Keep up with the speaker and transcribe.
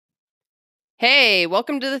Hey,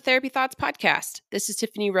 welcome to the Therapy Thoughts podcast. This is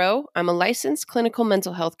Tiffany Rowe. I'm a licensed clinical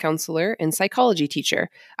mental health counselor and psychology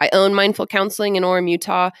teacher. I own Mindful Counseling in Orem,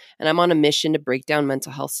 Utah, and I'm on a mission to break down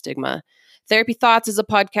mental health stigma. Therapy Thoughts is a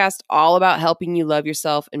podcast all about helping you love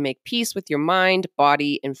yourself and make peace with your mind,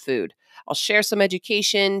 body, and food. I'll share some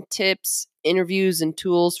education, tips, interviews, and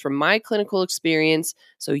tools from my clinical experience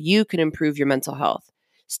so you can improve your mental health.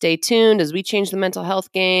 Stay tuned as we change the mental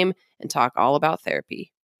health game and talk all about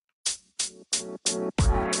therapy.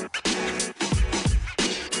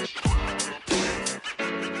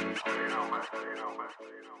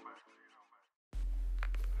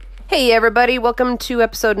 Hey everybody, welcome to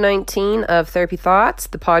episode 19 of Therapy Thoughts,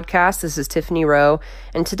 the podcast. This is Tiffany Rowe,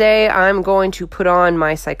 and today I'm going to put on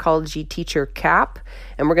my psychology teacher cap,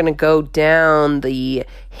 and we're going to go down the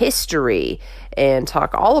history and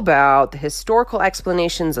talk all about the historical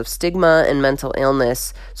explanations of stigma and mental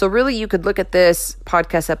illness. So really, you could look at this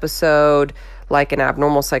podcast episode like an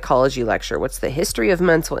abnormal psychology lecture. What's the history of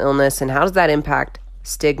mental illness, and how does that impact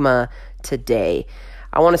stigma today?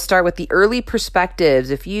 I want to start with the early perspectives.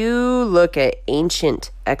 If you look at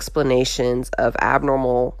ancient explanations of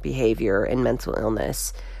abnormal behavior and mental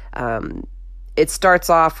illness, it starts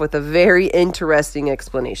off with a very interesting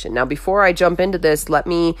explanation. Now, before I jump into this, let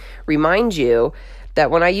me remind you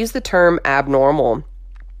that when I use the term abnormal,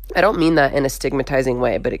 I don't mean that in a stigmatizing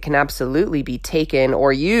way, but it can absolutely be taken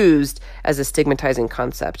or used as a stigmatizing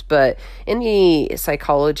concept. But in the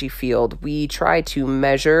psychology field, we try to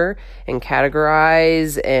measure and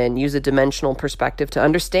categorize and use a dimensional perspective to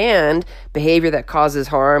understand behavior that causes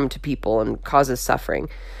harm to people and causes suffering.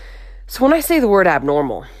 So when I say the word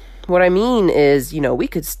abnormal, what I mean is, we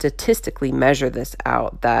could statistically measure this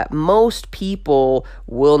out, that most people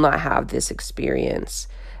will not have this experience.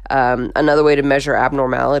 Another way to measure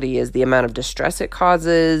abnormality is the amount of distress it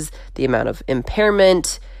causes, the amount of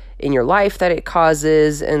impairment in your life that it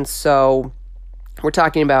causes. And so we're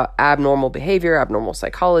talking about abnormal behavior, abnormal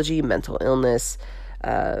psychology, mental illness,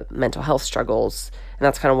 mental health struggles. And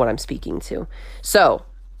that's kind of what I'm speaking to. So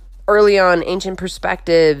early on, ancient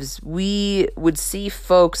perspectives, we would see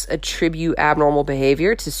folks attribute abnormal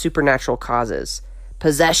behavior to supernatural causes,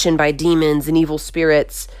 possession by demons and evil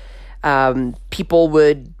spirits. People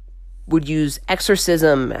would use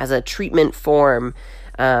exorcism as a treatment form.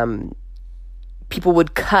 People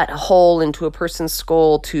would cut a hole into a person's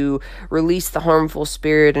skull to release the harmful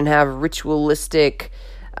spirit and have ritualistic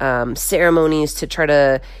ceremonies to try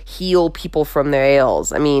to heal people from their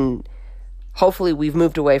ails. I mean, hopefully we've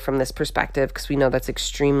moved away from this perspective because we know that's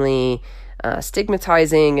extremely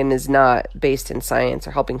stigmatizing and is not based in science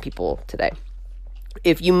or helping people today.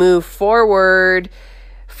 If you move forward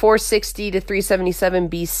 460 to 377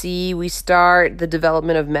 BC, we start the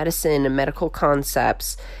development of medicine and medical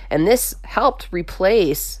concepts. And this helped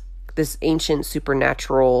replace this ancient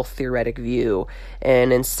supernatural theoretic view.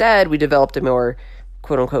 And instead, we developed a more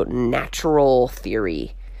quote-unquote natural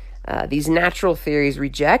theory. These natural theories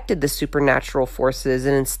rejected the supernatural forces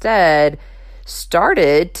and instead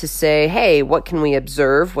started to say, hey, what can we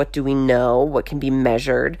observe? What do we know? What can be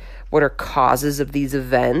measured? What are causes of these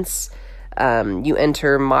events? You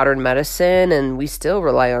enter modern medicine, and we still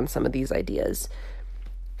rely on some of these ideas.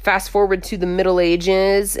 Fast forward to the Middle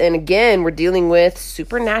Ages, and again, we're dealing with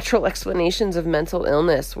supernatural explanations of mental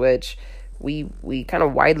illness, which we kind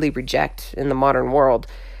of widely reject in the modern world.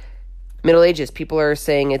 Middle Ages, people are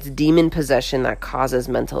saying it's demon possession that causes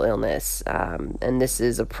mental illness, and this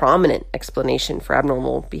is a prominent explanation for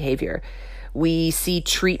abnormal behavior. We see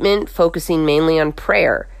treatment focusing mainly on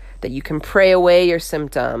prayer, that you can pray away your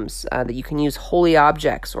symptoms, that you can use holy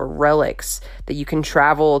objects or relics, that you can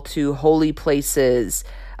travel to holy places.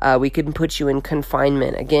 We can put you in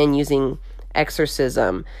confinement, again, using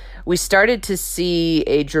exorcism. We started to see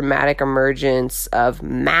a dramatic emergence of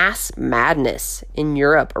mass madness in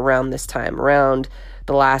Europe around this time, around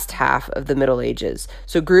the last half of the Middle Ages.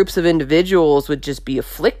 So groups of individuals would just be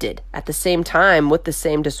afflicted at the same time with the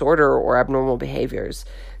same disorder or abnormal behaviors.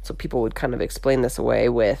 So people would kind of explain this away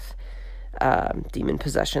with demon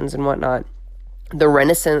possessions and whatnot. The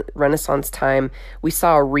Renaissance time, we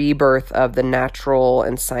saw a rebirth of the natural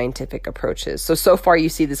and scientific approaches. So far you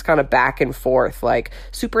see this kind of back and forth, like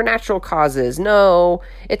supernatural causes. No,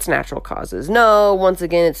 it's natural causes. No, once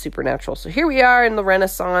again, it's supernatural. So here we are in the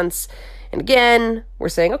Renaissance. And again, we're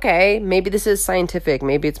saying, okay, maybe this is scientific.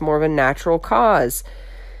 Maybe it's more of a natural cause.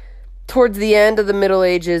 Towards the end of the Middle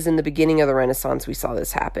Ages and the beginning of the Renaissance, we saw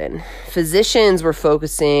this happen. Physicians were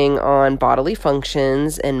focusing on bodily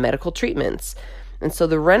functions and medical treatments. And so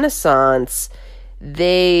the Renaissance,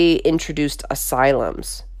 they introduced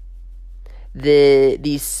asylums.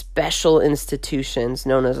 these special institutions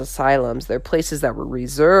known as asylums, they're places that were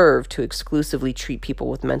reserved to exclusively treat people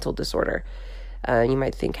with mental disorder. You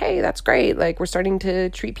might think, hey, that's great, like we're starting to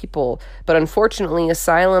treat people. But unfortunately,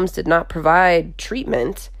 asylums did not provide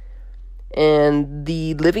treatment, and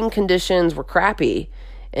the living conditions were crappy.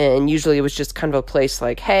 And usually it was just kind of a place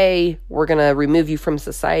like, hey, we're going to remove you from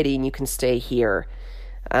society and you can stay here.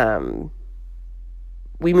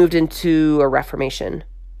 We moved into a Reformation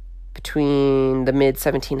between the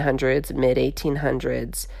mid-1700s and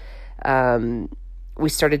mid-1800s. We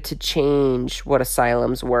started to change what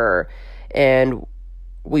asylums were, and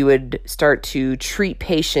we would start to treat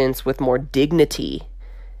patients with more dignity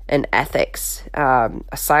and ethics.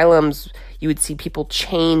 Asylums, you would see people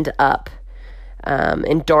chained up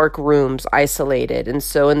in dark rooms, isolated. And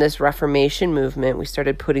so in this Reformation movement, we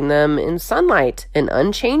started putting them in sunlight and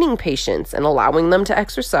unchaining patients and allowing them to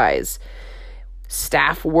exercise.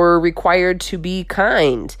 Staff were required to be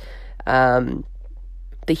kind. The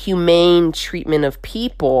humane treatment of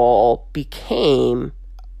people became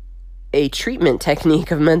a treatment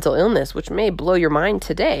technique of mental illness, which may blow your mind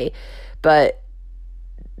today. But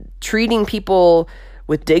treating people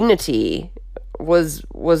with dignity was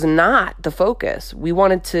not the focus. We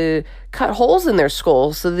wanted to cut holes in their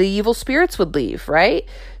skulls so the evil spirits would leave, right?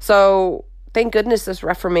 So thank goodness this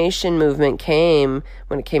Reformation movement came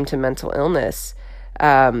when it came to mental illness.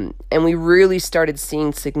 And we really started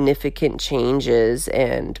seeing significant changes,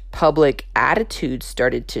 and public attitudes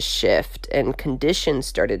started to shift and conditions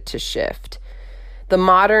started to shift. The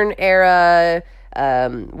modern era,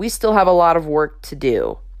 we still have a lot of work to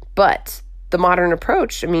do, but the modern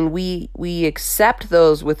approach, I mean, we accept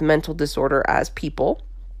those with mental disorder as people.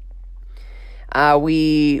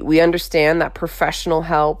 We understand that professional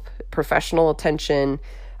help, professional attention,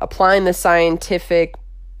 applying the scientific,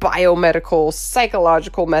 biomedical,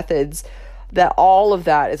 psychological methods, that all of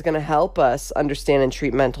that is going to help us understand and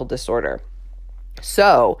treat mental disorder.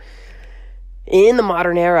 So, in the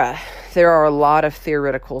modern era, there are a lot of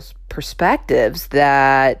theoretical perspectives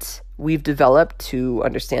that we've developed to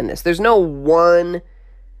understand this. There's no one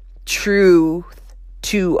truth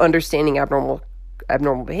to understanding abnormal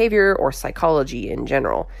behavior or psychology in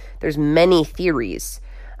general. There's many theories.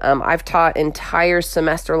 I've taught entire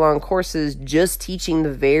semester-long courses just teaching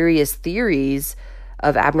the various theories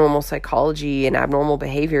of abnormal psychology and abnormal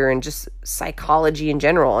behavior and just psychology in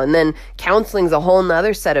general. And then counseling's a whole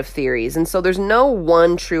nother set of theories. And so there's no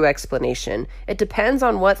one true explanation. It depends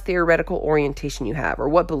on what theoretical orientation you have or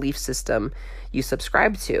what belief system you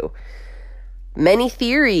subscribe to. Many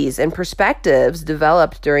theories and perspectives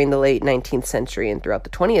developed during the late 19th century and throughout the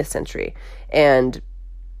 20th century. And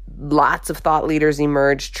lots of thought leaders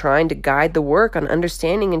emerged trying to guide the work on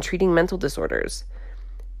understanding and treating mental disorders.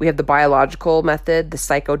 We have the biological method, the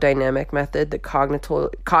psychodynamic method, the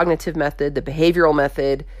cognitive method, the behavioral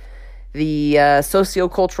method, the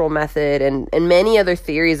sociocultural method, and many other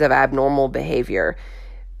theories of abnormal behavior.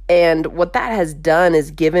 And what that has done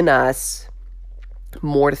is given us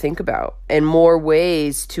more to think about and more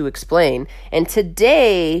ways to explain. And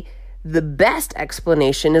today, the best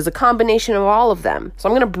explanation is a combination of all of them. So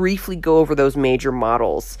I'm going to briefly go over those major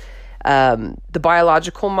models. The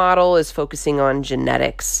biological model is focusing on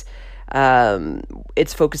genetics.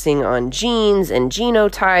 It's focusing on genes and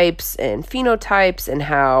genotypes and phenotypes and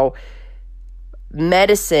how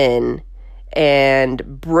medicine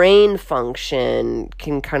and brain function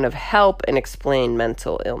can kind of help and explain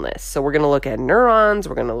mental illness. So we're going to look at neurons.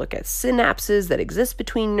 We're going to look at synapses that exist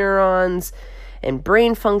between neurons and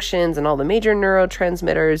brain functions and all the major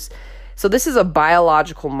neurotransmitters. So this is a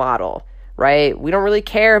biological model, right? We don't really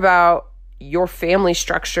care about your family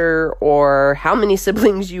structure or how many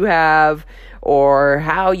siblings you have or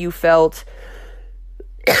how you felt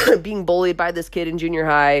being bullied by this kid in junior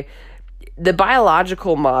high. The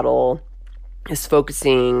biological model is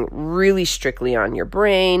focusing really strictly on your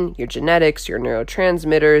brain, your genetics, your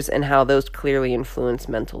neurotransmitters, and how those clearly influence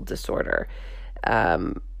mental disorder.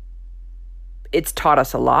 It's taught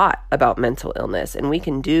us a lot about mental illness, and we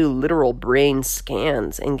can do literal brain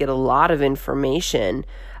scans and get a lot of information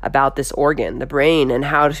about this organ, the brain, and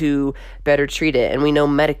how to better treat it. And we know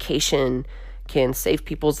medication can save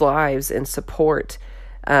people's lives and support.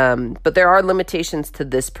 But there are limitations to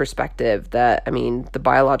this perspective that, the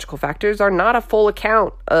biological factors are not a full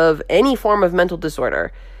account of any form of mental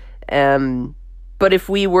disorder. But if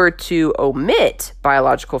we were to omit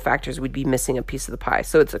biological factors, we'd be missing a piece of the pie.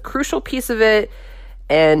 So it's a crucial piece of it.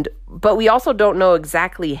 But we also don't know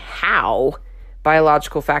exactly how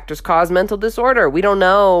biological factors cause mental disorder. We don't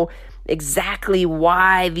know exactly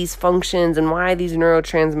why these functions and why these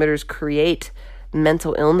neurotransmitters create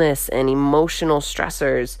mental illness and emotional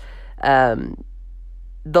stressors.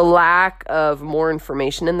 The lack of more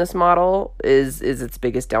information in this model is its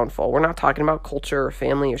biggest downfall. We're not talking about culture or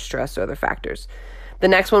family or stress or other factors. The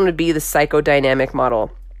next one would be the psychodynamic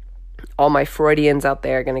model. All my Freudians out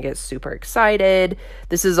there are going to get super excited.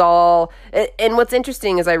 This is all, and what's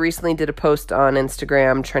interesting is I recently did a post on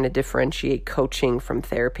Instagram trying to differentiate coaching from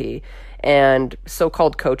therapy. And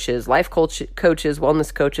so-called coaches, life coaches,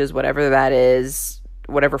 wellness coaches, whatever that is,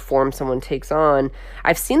 whatever form someone takes on,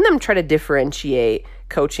 I've seen them try to differentiate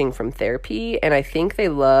coaching from therapy. And I think they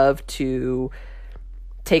love to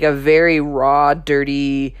take a very raw,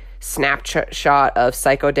 dirty snapshot of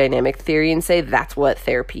psychodynamic theory and say that's what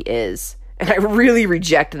therapy is. And I really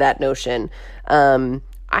reject that notion. I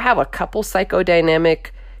have a couple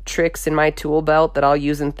psychodynamic tricks in my tool belt that I'll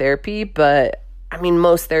use in therapy, but I mean,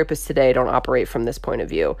 most therapists today don't operate from this point of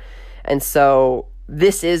view. And so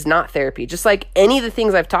this is not therapy. Just like any of the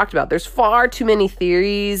things I've talked about, there's far too many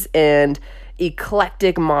theories and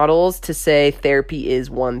eclectic models to say therapy is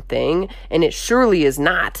one thing, and it surely is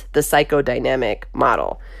not the psychodynamic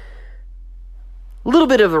model. A little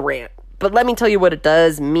bit of a rant, but let me tell you what it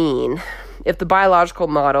does mean. If the biological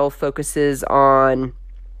model focuses on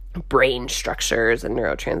brain structures and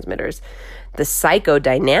neurotransmitters, the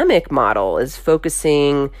psychodynamic model is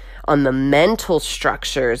focusing on the mental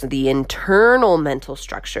structures, the internal mental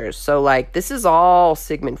structures. So like this is all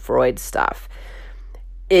Sigmund Freud stuff.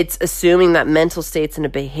 It's assuming that mental states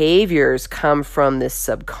and behaviors come from this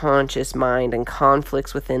subconscious mind and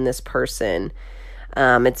conflicts within this person.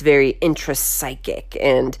 It's very intrapsychic,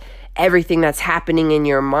 and everything that's happening in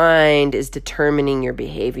your mind is determining your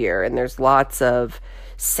behavior. And there's lots of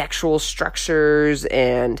sexual structures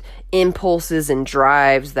and impulses and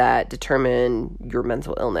drives that determine your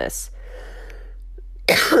mental illness.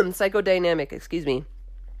 Psychodynamic,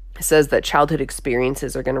 says that childhood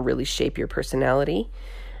experiences are going to really shape your personality.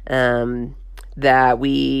 That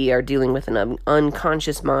we are dealing with an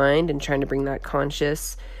unconscious mind and trying to bring that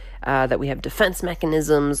conscious, that we have defense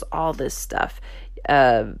mechanisms, all this stuff.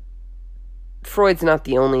 Freud's not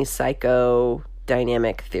the only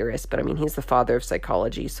psychodynamic theorist, but I mean, he's the father of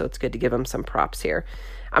psychology, so it's good to give him some props here.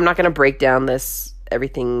 I'm not going to break down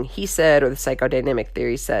everything he said or the psychodynamic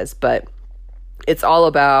theory says, but it's all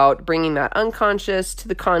about bringing that unconscious to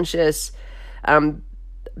the conscious.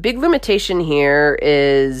 Big limitation here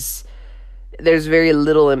is there's very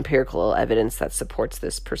little empirical evidence that supports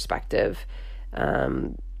this perspective.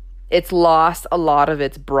 It's lost a lot of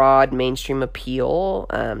its broad mainstream appeal.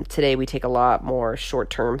 Today we take a lot more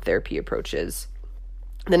short-term therapy approaches.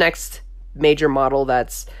 The next major model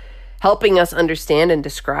that's helping us understand and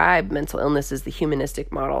describe mental illness is the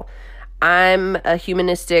humanistic model. I'm a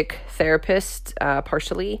humanistic therapist,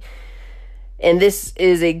 partially, and this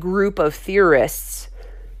is a group of theorists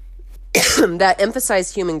that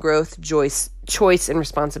emphasize human growth, choice, and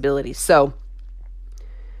responsibility. So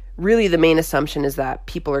really the main assumption is that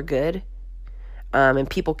people are good, and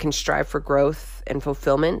people can strive for growth and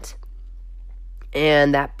fulfillment,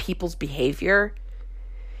 and that people's behavior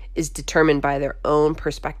is determined by their own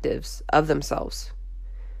perspectives of themselves.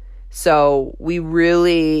 So we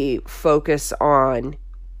really focus on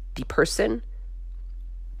the person,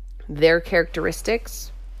 their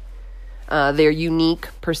characteristics, their unique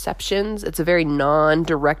perceptions. It's a very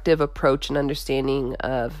non-directive approach and understanding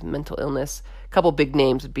of mental illness. A couple big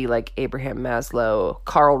names would be like Abraham Maslow,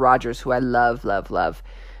 Carl Rogers, who I love.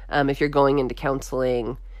 If you're going into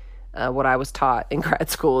counseling, what I was taught in grad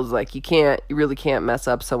school is like you really can't mess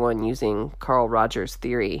up someone using Carl Rogers'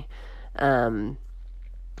 theory.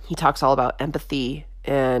 He talks all about empathy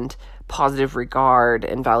and positive regard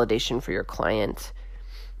and validation for your client.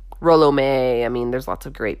 Rollo May, I mean, there's lots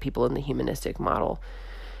of great people in the humanistic model.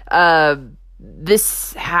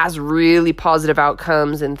 This has really positive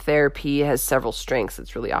outcomes in therapy. It has several strengths.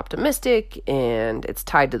 It's really optimistic, and it's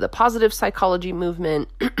tied to the positive psychology movement.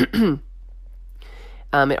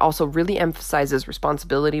 It also really emphasizes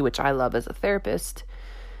responsibility, which I love as a therapist.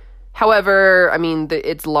 However, I mean,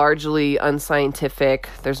 it's largely unscientific.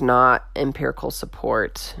 There's not empirical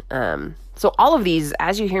support. So all of these,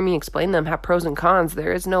 as you hear me explain them, have pros and cons.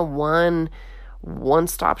 There is no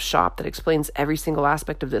one-stop shop that explains every single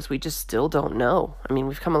aspect of this. We just still don't know. I mean,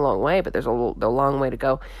 we've come a long way, but there's a long way to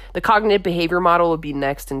go. The cognitive behavior model would be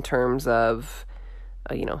next in terms of,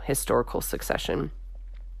 historical succession.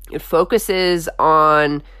 It focuses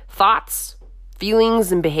on thoughts,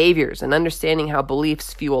 feelings, and behaviors, and understanding how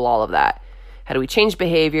beliefs fuel all of that. How do we change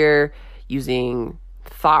behavior using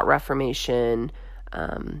thought reformation,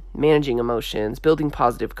 managing emotions, building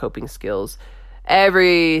positive coping skills.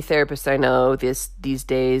 Every therapist I know these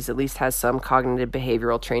days at least has some cognitive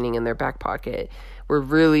behavioral training in their back pocket. We're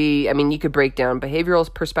really, I mean, you could break down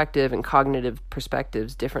behavioral perspective and cognitive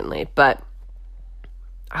perspectives differently, but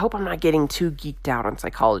I hope I'm not getting too geeked out on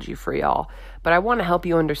psychology for y'all, but I want to help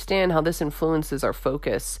you understand how this influences our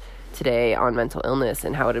focus today on mental illness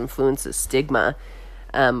and how it influences stigma.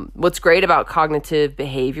 What's great about cognitive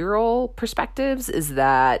behavioral perspectives is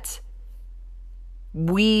that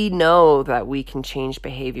we know that we can change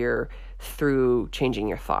behavior through changing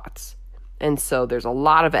your thoughts. And so there's a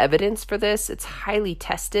lot of evidence for this. It's highly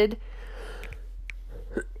tested.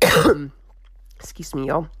 Excuse me,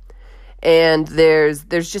 y'all. And there's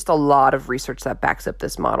just a lot of research that backs up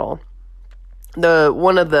this model.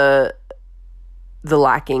 One of the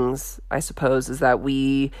lackings, I suppose, is that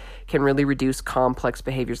we can really reduce complex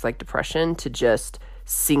behaviors like depression to just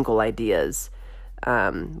single ideas.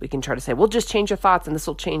 We can try to say, well, just change your thoughts and this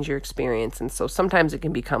will change your experience. And so sometimes it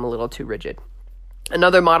can become a little too rigid.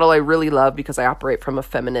 Another model I really love because I operate from a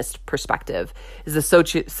feminist perspective is the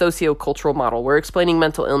socio-cultural model. We're explaining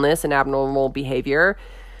mental illness and abnormal behavior,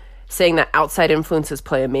 saying that outside influences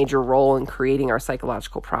play a major role in creating our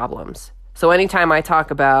psychological problems. So anytime I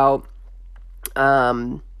talk about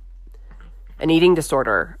an eating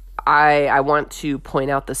disorder, I want to point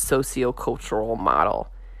out the socio-cultural model.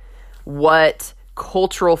 What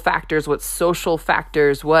cultural factors, what social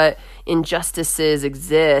factors, what injustices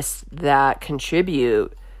exist that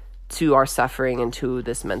contribute to our suffering and to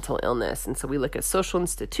this mental illness. And so we look at social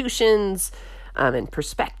institutions, and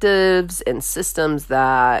perspectives and systems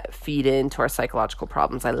that feed into our psychological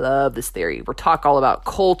problems. I love this theory. We're talking all about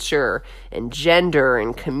culture and gender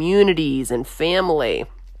and communities and family,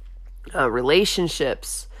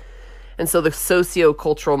 relationships. And so the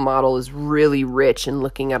socio-cultural model is really rich in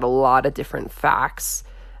looking at a lot of different facts.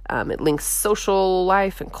 It links social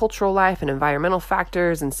life and cultural life and environmental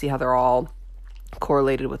factors and see how they're all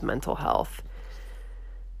correlated with mental health.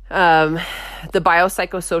 The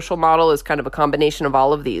biopsychosocial model is kind of a combination of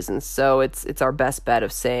all of these. And so it's our best bet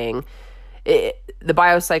of saying the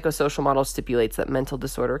biopsychosocial model stipulates that mental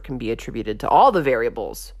disorder can be attributed to all the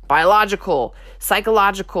variables, biological,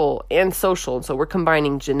 psychological, and social. And so we're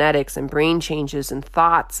combining genetics and brain changes and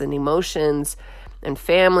thoughts and emotions and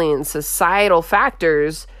family and societal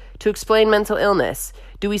factors to explain mental illness.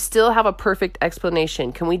 Do we still have a perfect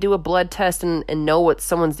explanation? Can we do a blood test and know what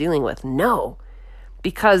someone's dealing with? No.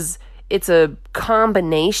 Because it's a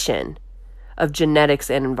combination of genetics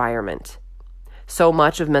and environment. So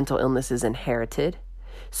much of mental illness is inherited.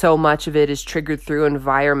 So much of it is triggered through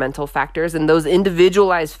environmental factors. And those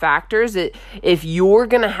individualized factors, if you're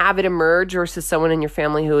going to have it emerge versus someone in your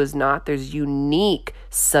family who is not, there's unique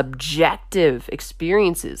subjective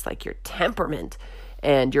experiences like your temperament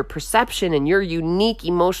and your perception and your unique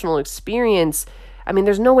emotional experience. I mean,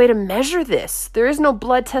 there's no way to measure this. There is no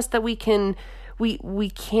blood test that we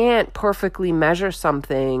can't perfectly measure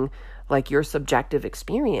something like your subjective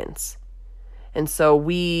experience. And so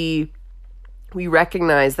we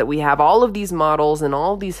recognize that we have all of these models and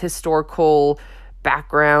all of these historical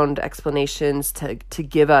background explanations to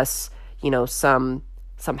give us, some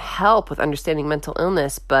help with understanding mental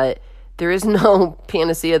illness, but there is no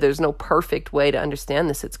panacea. There's no perfect way to understand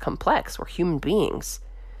this. It's complex. We're human beings.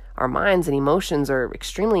 Our minds and emotions are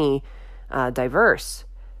extremely diverse.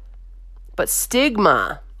 But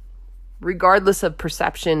stigma, regardless of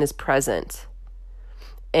perception, is present.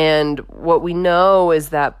 And what we know is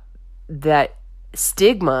that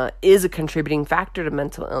stigma is a contributing factor to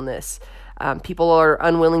mental illness. People are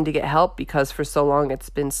unwilling to get help because for so long it's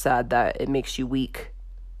been said that it makes you weak,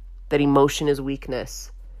 that emotion is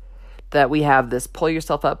weakness, that we have this pull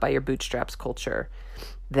yourself up by your bootstraps culture,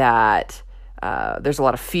 that there's a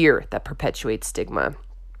lot of fear that perpetuates stigma.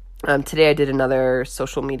 Today I did another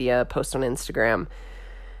social media post on Instagram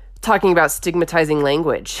talking about stigmatizing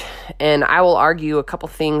language. And I will argue a couple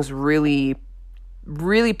things really,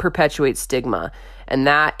 really perpetuate stigma. And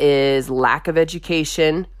that is lack of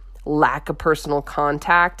education, lack of personal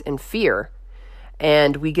contact, and fear.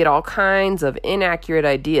 And we get all kinds of inaccurate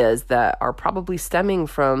ideas that are probably stemming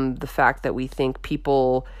from the fact that we think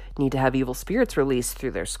people need to have evil spirits released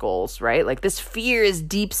through their skulls, right? Like this fear is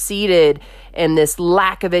deep-seated, and this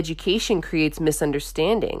lack of education creates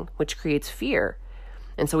misunderstanding, which creates fear.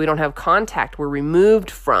 And so we don't have contact. We're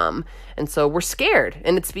removed from, and so we're scared.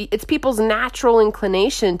 And it's people's natural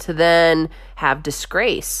inclination to then have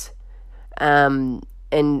disgrace,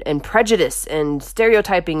 and prejudice and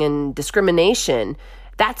stereotyping and discrimination.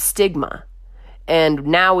 That's stigma. And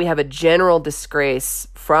now we have a general disgrace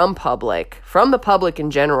from the public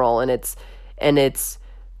in general, and it's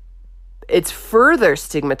it's further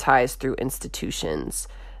stigmatized through institutions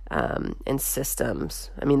and systems.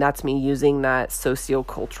 I mean, that's me using that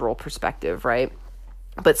sociocultural perspective, right?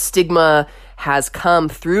 But stigma has come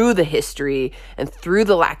through the history and through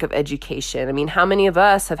the lack of education. I mean, how many of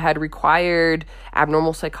us have had required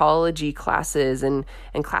abnormal psychology classes and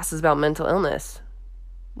classes about mental illness?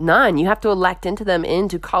 None. You have to elect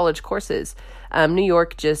into college courses. New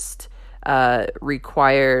York just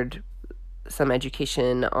required some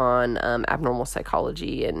education on abnormal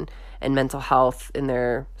psychology and mental health in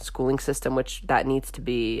their schooling system, which that needs to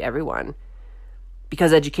be everyone.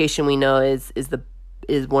 Because education, we know,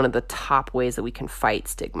 is one of the top ways that we can fight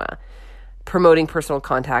stigma. Promoting personal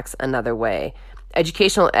contacts, another way.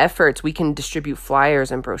 Educational efforts, we can distribute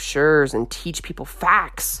flyers and brochures and teach people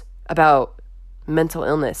facts about mental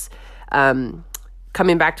illness.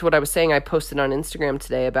 Coming back to what I was saying, I posted on Instagram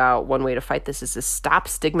today about one way to fight this is to stop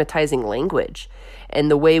stigmatizing language. And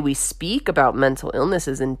the way we speak about mental illness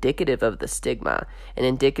is indicative of the stigma and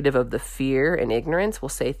indicative of the fear and ignorance. We'll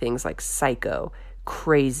say things like psycho,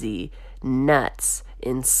 crazy, nuts,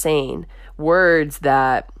 insane, words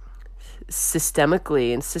that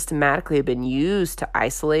systemically and systematically have been used to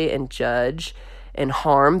isolate and judge and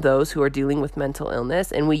harm those who are dealing with mental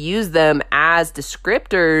illness. And we use them as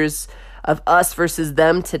descriptors of us versus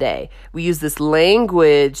them today. We use this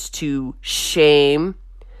language to shame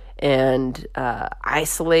and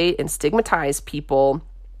isolate and stigmatize people.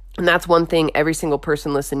 And that's one thing every single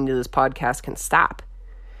person listening to this podcast can stop.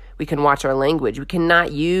 We can watch our language. We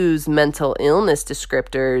cannot use mental illness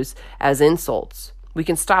descriptors as insults. We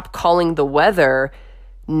can stop calling the weather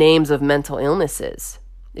names of mental illnesses.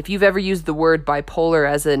 If you've ever used the word bipolar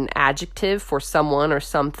as an adjective for someone or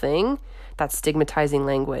something, that's stigmatizing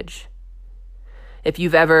language. If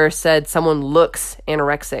you've ever said someone looks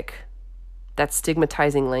anorexic, that's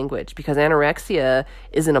stigmatizing language, because anorexia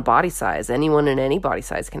isn't a body size. Anyone in any body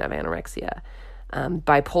size can have anorexia.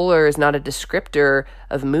 Bipolar is not a descriptor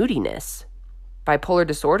of moodiness. Bipolar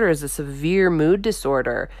disorder is a severe mood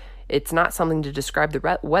disorder. It's not something to describe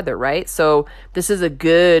the weather, right? So this is a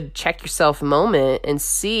good check yourself moment and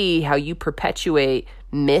see how you perpetuate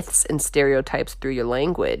myths and stereotypes through your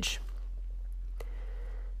language.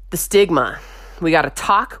 The stigma. We got to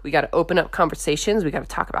talk. We got to open up conversations. We got to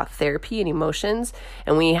talk about therapy and emotions.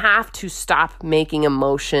 And we have to stop making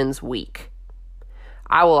emotions weak.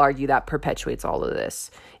 I will argue that perpetuates all of this.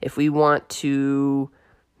 If we want to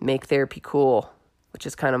make therapy cool, which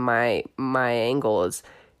is kind of my angle,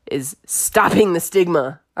 is stopping the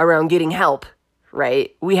stigma around getting help,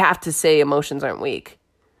 right? We have to say emotions aren't weak.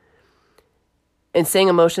 And saying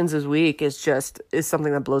emotions is weak is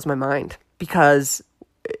something that blows my mind, because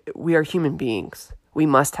we are human beings. We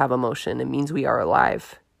must have emotion. It means we are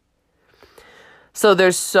alive. So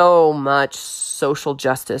there's so much social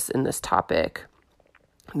justice in this topic.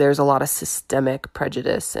 There's a lot of systemic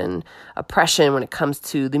prejudice and oppression when it comes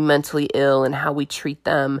to the mentally ill and how we treat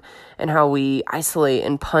them and how we isolate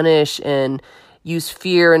and punish and use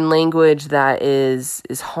fear and language that is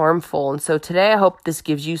harmful. And so today I hope this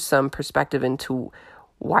gives you some perspective into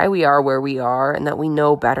why we are where we are, and that we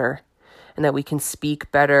know better and that we can speak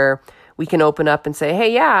better. We can open up and say,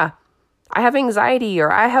 hey, yeah, I have anxiety, or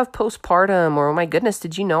I have postpartum, or oh my goodness,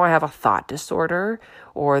 did you know I have a thought disorder,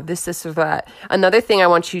 or this or that. Another thing I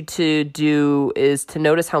want you to do is to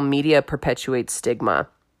notice how media perpetuates stigma.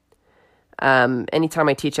 Anytime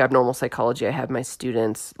I teach abnormal psychology, I have my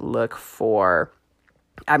students look for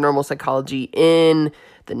abnormal psychology in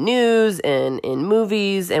the news and in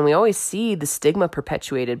movies, and we always see the stigma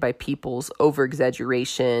perpetuated by people's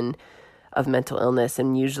over-exaggeration of mental illness,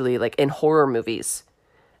 and usually like in horror movies.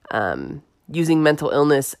 Using mental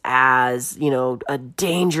illness as, a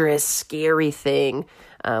dangerous, scary thing,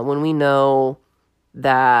 when we know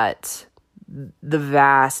that the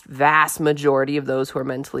vast, vast majority of those who are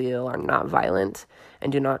mentally ill are not violent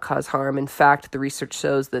and do not cause harm. In fact, the research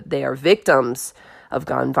shows that they are victims of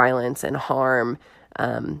gun violence and harm,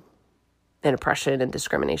 and oppression and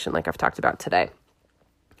discrimination, like I've talked about today.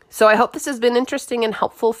 So I hope this has been interesting and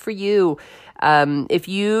helpful for you. If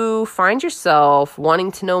you find yourself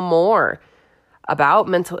wanting to know more about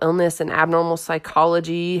mental illness and abnormal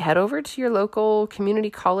psychology, head over to your local community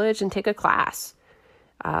college and take a class.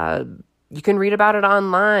 You can read about it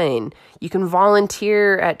online. You can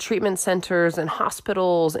volunteer at treatment centers and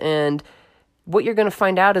hospitals. And what you're going to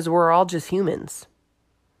find out is we're all just humans.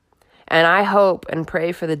 And I hope and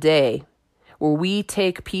pray for the day where we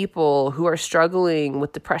take people who are struggling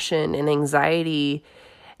with depression and anxiety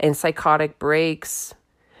and psychotic breaks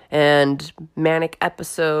and manic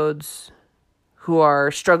episodes, who are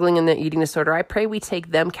struggling in their eating disorder, I pray we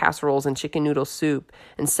take them casseroles and chicken noodle soup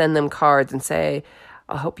and send them cards and say,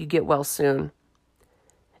 I hope you get well soon,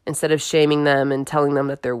 instead of shaming them and telling them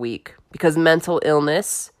that they're weak. Because mental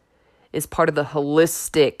illness is part of the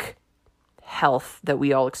holistic health that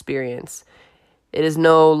we all experience. It is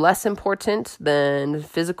no less important than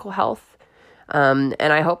physical health. And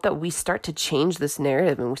I hope that we start to change this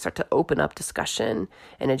narrative and we start to open up discussion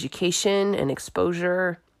and education and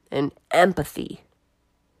exposure and empathy.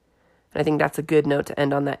 And I think that's a good note to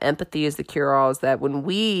end on. That empathy is the cure-all, is that when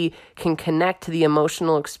we can connect to the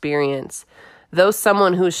emotional experience, though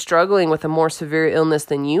someone who is struggling with a more severe illness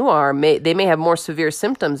than you are, they may have more severe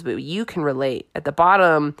symptoms, but you can relate. At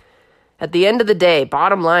the end of the day,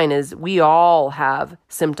 bottom line is we all have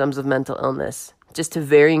symptoms of mental illness, just to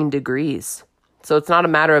varying degrees. So it's not a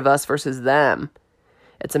matter of us versus them.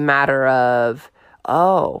 It's a matter of,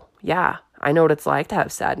 oh, yeah, I know what it's like to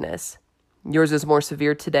have sadness. Yours is more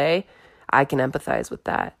severe today. I can empathize with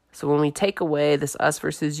that. So when we take away this us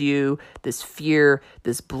versus you, this fear,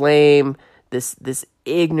 this blame, this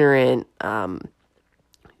ignorant, I'm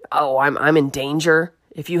in danger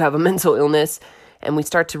if you have a mental illness, and we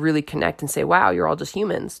start to really connect and say, wow, you're all just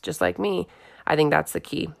humans, just like me. I think that's the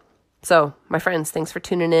key. So, my friends, thanks for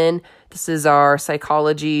tuning in. This is our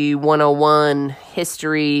Psychology 101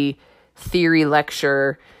 history theory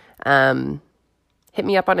lecture. Hit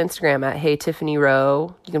me up on Instagram at Hey Tiffany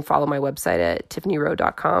Rowe. You can follow my website at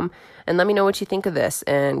tiffanyrowe.com and let me know what you think of this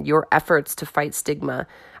and your efforts to fight stigma.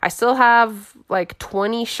 I still have like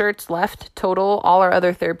 20 shirts left total. All our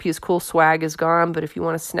other Therapy is Cool swag is gone, but if you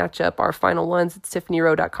want to snatch up our final ones, it's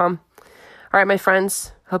tiffanyrowe.com. All right, my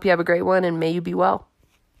friends, hope you have a great one and may you be well.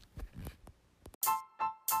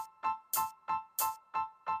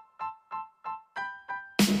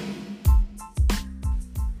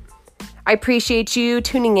 I appreciate you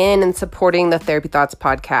tuning in and supporting the Therapy Thoughts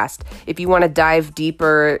podcast. If you want to dive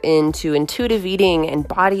deeper into intuitive eating and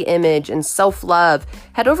body image and self-love,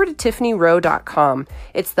 head over to tiffanyrowe.com.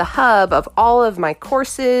 It's the hub of all of my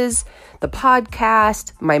courses, the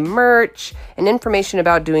podcast, my merch, and information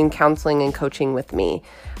about doing counseling and coaching with me.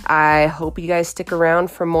 I hope you guys stick around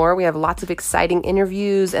for more. We have lots of exciting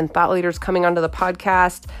interviews and thought leaders coming onto the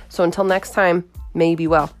podcast. So until next time, may you be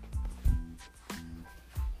well.